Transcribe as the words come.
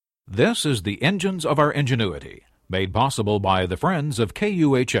This is the Engines of Our Ingenuity, made possible by the Friends of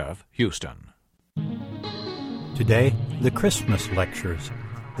KUHF Houston. Today, the Christmas Lectures.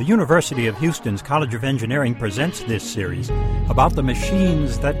 The University of Houston's College of Engineering presents this series about the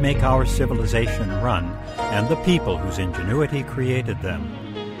machines that make our civilization run and the people whose ingenuity created them.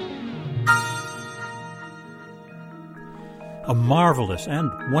 A marvelous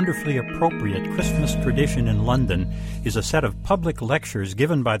and wonderfully appropriate Christmas tradition in London is a set of public lectures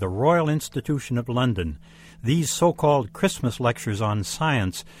given by the Royal Institution of London. These so-called Christmas lectures on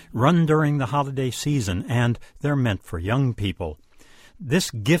science run during the holiday season, and they're meant for young people.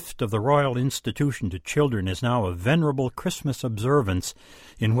 This gift of the Royal Institution to children is now a venerable Christmas observance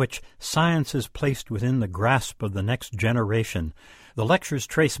in which science is placed within the grasp of the next generation. The lectures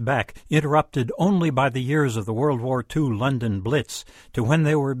trace back, interrupted only by the years of the World War II London Blitz, to when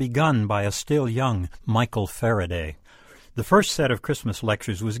they were begun by a still young Michael Faraday. The first set of Christmas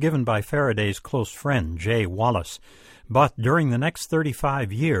lectures was given by Faraday's close friend, J. Wallace. But during the next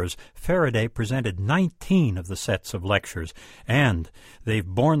 35 years, Faraday presented 19 of the sets of lectures, and they've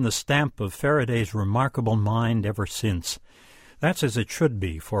borne the stamp of Faraday's remarkable mind ever since. That's as it should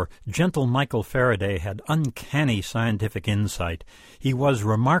be, for gentle Michael Faraday had uncanny scientific insight. He was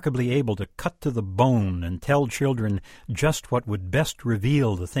remarkably able to cut to the bone and tell children just what would best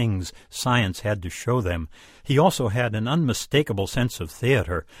reveal the things science had to show them. He also had an unmistakable sense of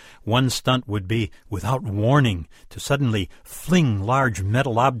theater. One stunt would be, without warning, to suddenly fling large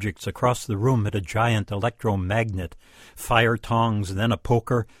metal objects across the room at a giant electromagnet. Fire tongs, then a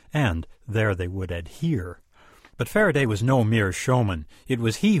poker, and there they would adhere. But Faraday was no mere showman. It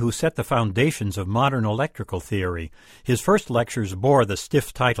was he who set the foundations of modern electrical theory. His first lectures bore the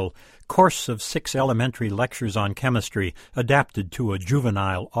stiff title, Course of 6 Elementary Lectures on Chemistry, adapted to a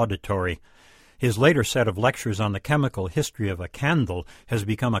juvenile auditory. His later set of lectures on the chemical history of a candle has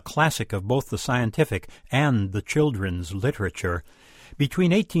become a classic of both the scientific and the children's literature. Between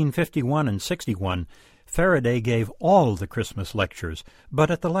 1851 and 61, Faraday gave all the Christmas lectures,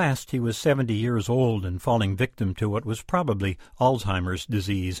 but at the last he was 70 years old and falling victim to what was probably Alzheimer's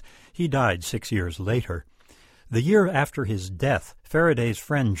disease. He died 6 years later. The year after his death, Faraday's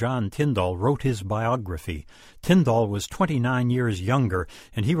friend John Tyndall wrote his biography. Tyndall was 29 years younger,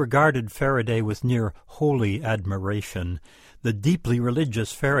 and he regarded Faraday with near holy admiration. The deeply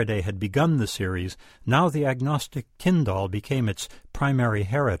religious Faraday had begun the series. Now the agnostic Tyndall became its primary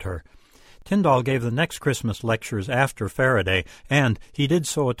heritor. Tyndall gave the next Christmas lectures after Faraday, and he did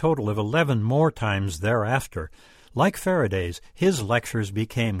so a total of 11 more times thereafter. Like Faraday's, his lectures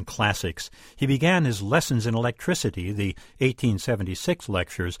became classics. He began his Lessons in Electricity, the 1876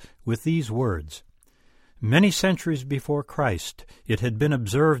 lectures, with these words. Many centuries before Christ, it had been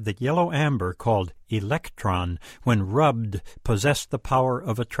observed that yellow amber, called electron, when rubbed, possessed the power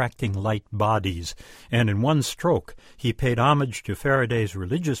of attracting light bodies, and in one stroke he paid homage to Faraday's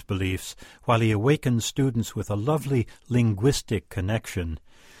religious beliefs while he awakened students with a lovely linguistic connection.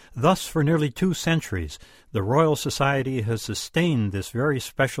 Thus, for nearly 2 centuries, the Royal Society has sustained this very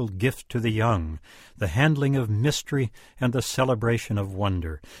special gift to the young, the handling of mystery and the celebration of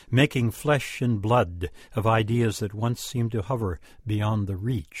wonder, making flesh and blood of ideas that once seemed to hover beyond the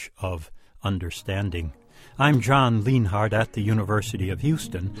reach of understanding. I'm John Lienhardt at the University of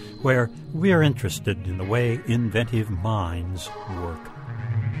Houston, where we're interested in the way inventive minds work.